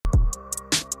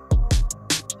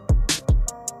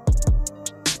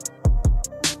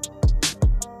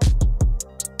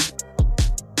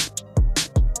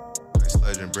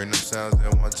legend, bring them sounds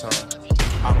at one time.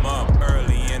 I'm up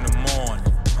early in the morning,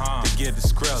 to get the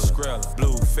skrilla,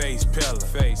 blue face pillar,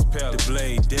 the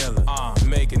blade dealer,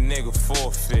 make a nigga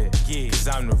forfeit, cause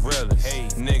I'm the realest. Hey,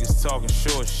 niggas talking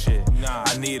short shit,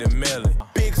 I need a million.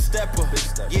 Big stepper,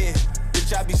 yeah,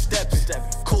 bitch I be stepping,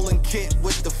 cooling kit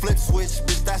with the flip switch,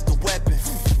 bitch that's the weapon,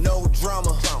 no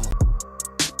drama.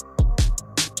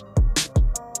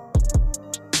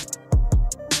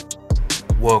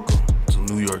 Welcome to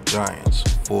New York Giants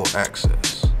Full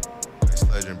Access. This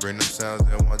legend, bring them sounds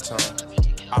at one time.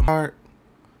 I'm hard,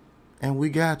 and we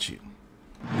got you.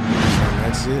 And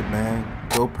that's it, man.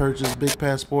 Go purchase Big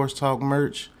Pat Sports Talk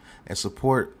merch and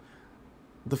support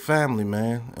the family,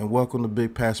 man. And welcome to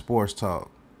Big Pat Sports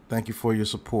Talk. Thank you for your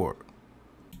support.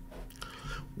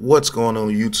 What's going on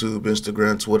YouTube,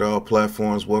 Instagram, Twitter, all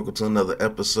platforms? Welcome to another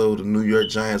episode of New York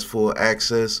Giants Full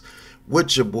Access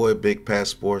with your boy Big Pat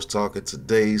Sports Talk. And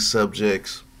today's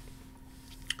subjects: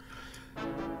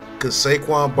 could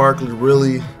Saquon Barkley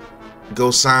really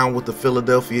go sign with the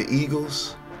Philadelphia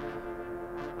Eagles?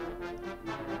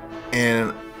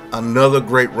 And another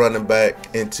great running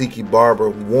back in Tiki Barber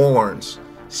warns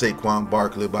Saquon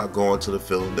Barkley about going to the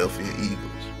Philadelphia Eagles.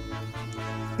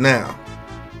 Now,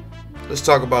 let's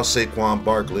talk about Saquon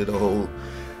Barkley, the whole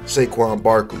Saquon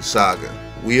Barkley saga.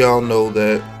 We all know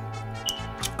that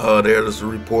there's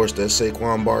reports that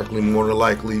Saquon Barkley more than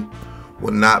likely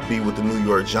will not be with the New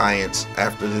York Giants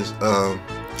after this,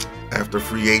 after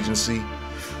free agency.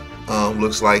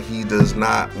 Looks like he does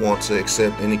not want to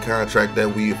accept any contract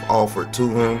that we've offered to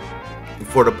him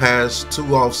for the past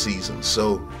 2 off seasons.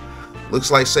 So looks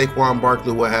like Saquon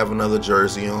Barkley will have another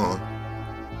jersey on,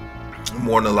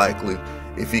 more than likely,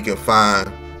 if he can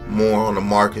find more on the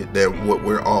market than what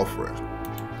we're offering.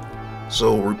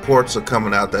 So reports are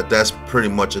coming out that that's pretty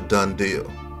much a done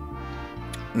deal.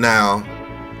 Now,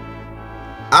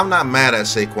 I'm not mad at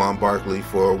Saquon Barkley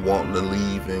for wanting to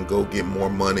leave and go get more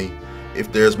money.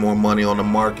 If there's more money on the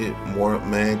market,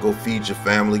 go feed your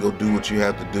family, go do what you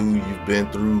have to do. You've been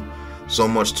through so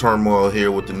much turmoil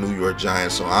here with the New York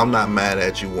Giants, so I'm not mad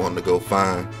at you wanting to go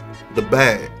find the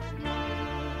bag.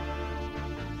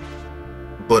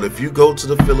 But if you go to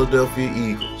the Philadelphia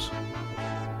Eagles,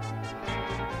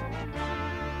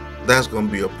 that's going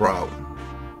to be a problem.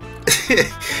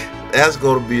 That's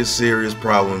going to be a serious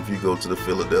problem if you go to the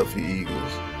Philadelphia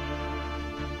Eagles.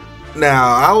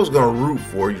 Now, I was going to root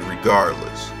for you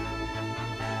regardless.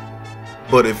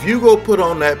 But if you go put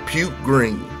on that puke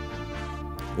green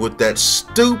with that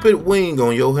stupid wing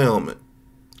on your helmet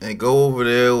and go over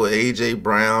there with A.J.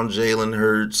 Brown, Jalen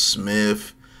Hurts,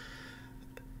 Smith,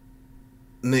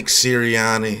 Nick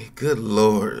Sirianni, good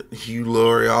Lord, Hugh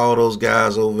Laurie, all those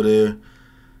guys over there,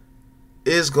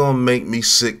 it's going to make me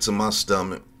sick to my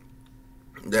stomach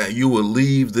that you will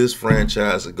leave this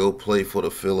franchise and go play for the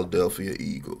Philadelphia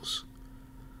Eagles.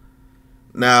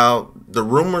 Now, the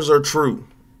rumors are true.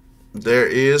 There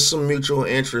is some mutual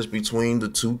interest between the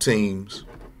two teams.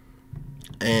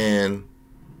 And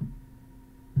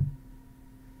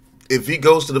if he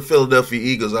goes to the Philadelphia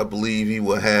Eagles, I believe he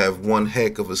will have one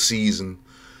heck of a seasons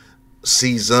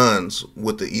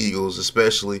with the Eagles,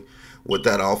 especially with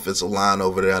that offensive line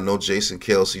over there. I know Jason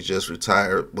Kelce just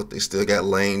retired, but they still got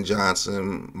Lane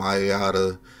Johnson,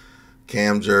 Mayada,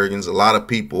 Cam Jurgens, a lot of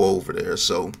people over there.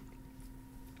 So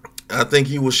I think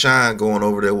he will shine going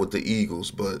over there with the Eagles,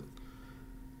 but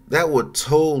that would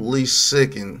totally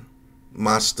sicken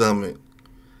my stomach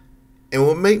and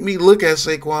would make me look at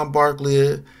Saquon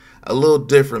Barkley a little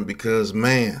different because,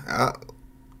 man, I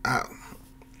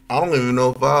don't even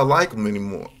know if I like him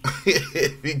anymore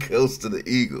if he goes to the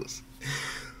Eagles.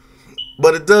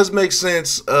 But it does make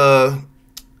sense that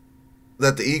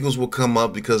the Eagles will come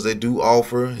up because they do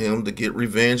offer him to get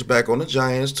revenge back on the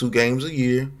Giants 2 games a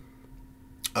year.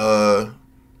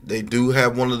 They do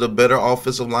have one of the better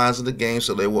offensive lines in the game,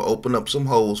 so they will open up some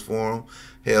holes for him.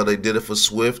 Hell, they did it for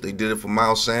Swift. They did it for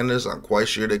Miles Sanders. I'm quite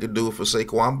sure they could do it for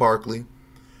Saquon Barkley.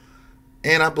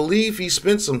 And I believe he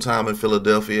spent some time in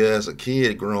Philadelphia as a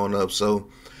kid growing up, so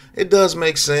it does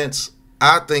make sense.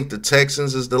 I think the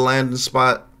Texans is the landing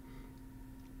spot.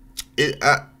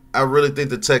 I really think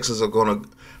the Texans are going to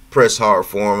press hard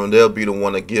for him, and they'll be the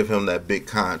one to give him that big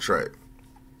contract.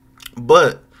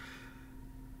 But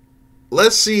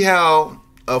let's see how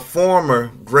a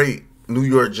former great New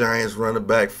York Giants running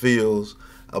back feels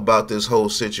about this whole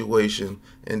situation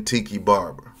in Tiki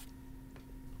Barber.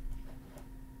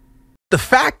 The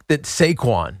fact that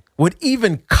Saquon would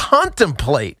even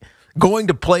contemplate going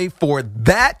to play for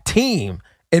that team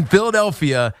in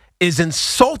Philadelphia is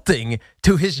insulting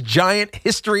to his Giant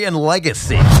history and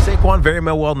legacy. Saquon very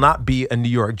may well not be a New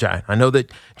York Giant. I know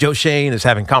that Joe Shane is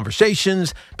having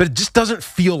conversations, but it just doesn't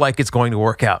feel like it's going to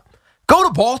work out. Go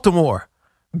to Baltimore.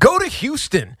 Go to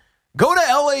Houston. Go to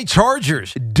LA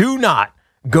Chargers. Do not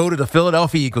go to the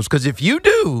Philadelphia Eagles, because if you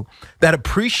do, that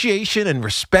appreciation and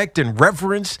respect and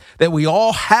reverence that we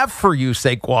all have for you,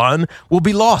 Saquon, will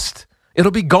be lost. It'll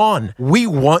be gone. We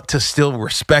want to still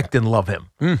respect and love him.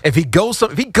 If he goes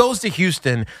to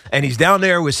Houston and he's down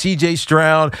there with C.J.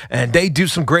 Stroud and they do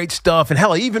some great stuff, and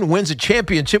hell, he even wins a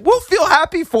championship, we'll feel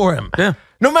happy for him. Yeah.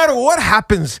 No matter what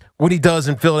happens when he does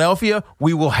in Philadelphia,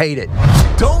 we will hate it.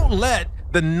 Don't let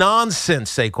the nonsense,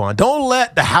 Saquon. Don't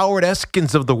let the Howard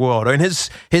Eskins of the world and his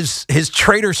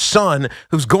traitor son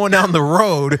who's going down the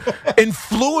road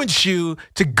influence you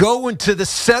to go into the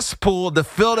cesspool of the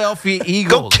Philadelphia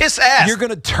Eagles. Go kiss ass. You're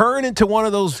going to turn into one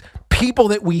of those people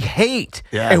that we hate.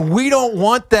 Yeah. And we don't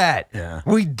want that. Yeah.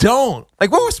 We don't.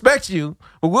 Like, we'll respect you,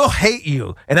 but we'll hate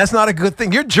you. And that's not a good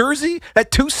thing. Your jersey,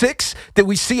 that 2-6 that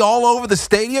we see all over the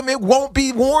stadium, it won't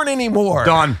be worn anymore.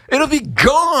 Gone. It'll be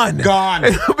gone. Gone.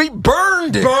 It'll be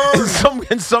burned.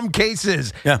 In some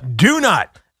cases. Yeah. Do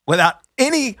not, without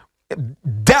any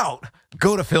doubt,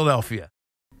 go to Philadelphia.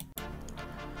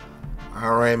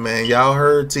 All right, man. Y'all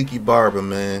heard Tiki Barber,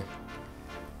 man.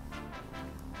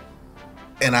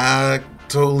 And I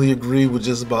totally agree with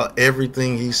just about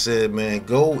everything he said, man.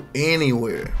 Go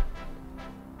anywhere.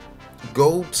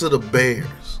 Go to the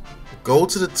Bears. Go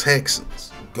to the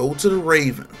Texans. Go to the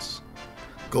Ravens.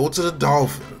 Go to the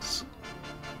Dolphins.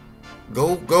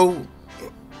 Go.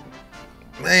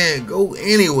 Man, go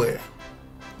anywhere.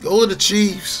 Go to the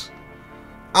Chiefs.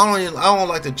 I don't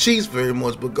like the Chiefs very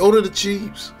much, but go to the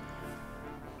Chiefs.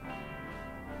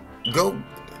 Go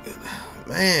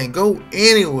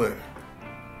anywhere.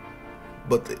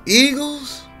 But the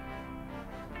Eagles,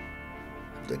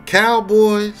 the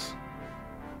Cowboys,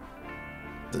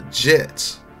 the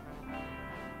Jets,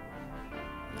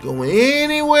 go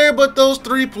anywhere but those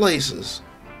three places,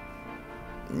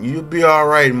 and you'll be all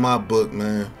right in my book,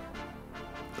 man.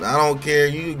 I don't care.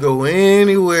 You go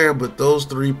anywhere but those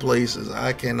three places.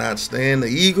 I cannot stand the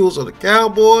Eagles or the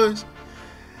Cowboys,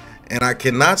 and I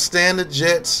cannot stand the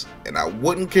Jets. And I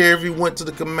wouldn't care if you went to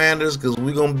the Commanders, because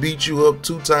we're going to beat you up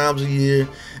 2 times a year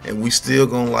and we still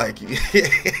going to like you.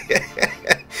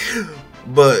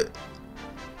 But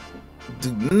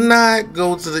do not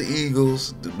go to the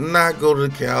Eagles. Do not go to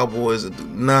the Cowboys. And do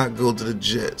not go to the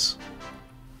Jets.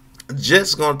 The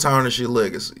Jets going to tarnish your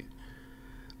legacy.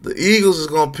 The Eagles is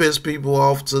going to piss people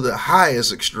off to the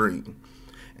highest extreme.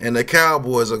 And the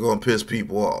Cowboys are going to piss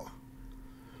people off.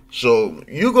 So,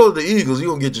 you go to the Eagles, you're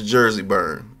going to get your jersey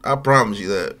burned. I promise you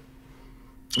that.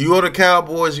 You go to the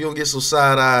Cowboys, you're going to get some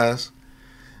side eyes.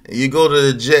 And you go to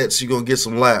the Jets, you're going to get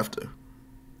some laughter.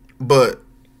 But,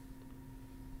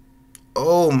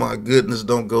 oh my goodness,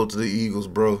 don't go to the Eagles,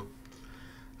 bro.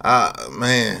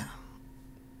 Man.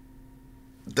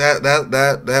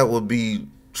 That would be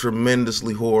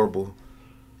tremendously horrible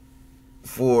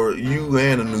for you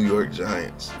and the New York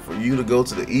Giants. For you to go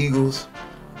to the Eagles,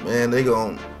 man, they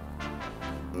gonna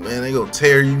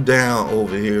tear you down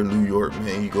over here in New York,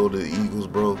 man. You go to the Eagles,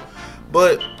 bro.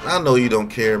 But I know you don't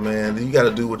care, man. You got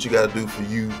to do what you got to do for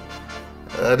you.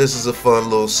 This is a fun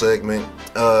little segment.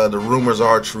 The rumors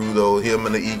are true, though. Him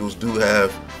and the Eagles do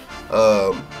have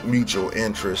mutual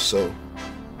interest. So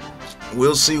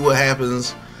we'll see what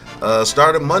happens.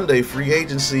 Starting Monday, free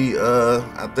agency.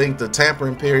 I think the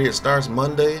tampering period starts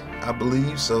Monday, I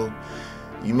believe. So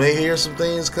you may hear some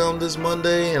things come this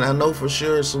Monday, and I know for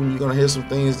sure soon you're going to hear some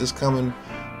things this coming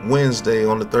Wednesday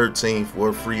on the 13th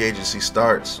where free agency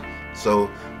starts. So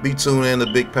be tuned in to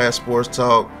Big Pat Sports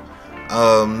Talk.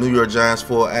 New York Giants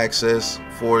full access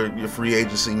for your free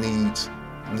agency needs.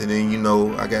 And then, you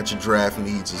know, I got your draft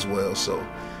needs as well. So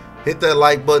hit that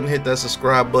like button, hit that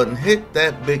subscribe button, hit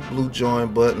that big blue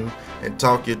join button, and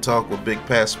talk your talk with Big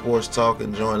Pat Sports Talk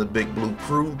and join the Big Blue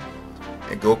crew.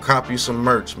 And go cop you some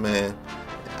merch, man.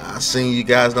 I seen you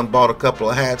guys done bought a couple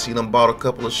of hats. You done bought a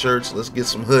couple of shirts. Let's get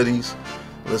some hoodies.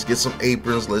 Let's get some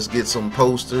aprons. Let's get some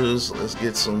posters. Let's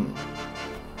get some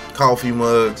coffee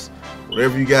mugs.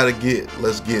 Whatever you got to get,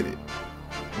 let's get it.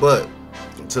 But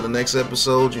until the next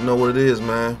episode, you know what it is,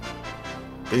 man.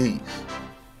 Peace.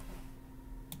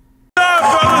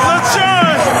 Let's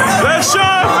shine! Let's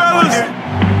shine, fellas!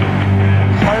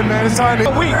 Hey, man, it's time to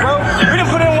week, bro. We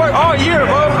done put in work all year,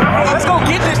 bro. Let's go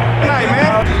get this night,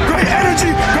 man. Great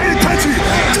energy, great intensity.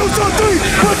 2, 2, 3.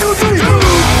 1, 2, 3.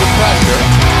 The pressure.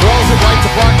 Throws it right to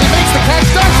Barkley. Makes the catch.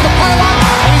 Starts to the pylon.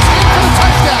 And he's in for the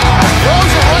touchdown.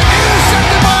 Throws it right.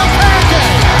 Intercepted by a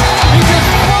pancake. He just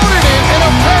floated it in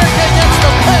a pancake.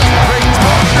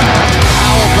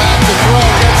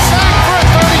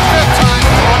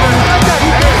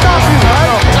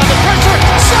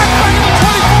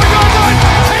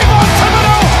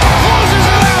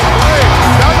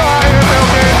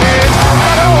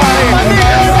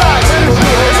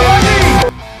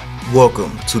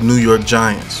 Welcome to New York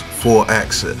Giants Full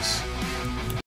Access.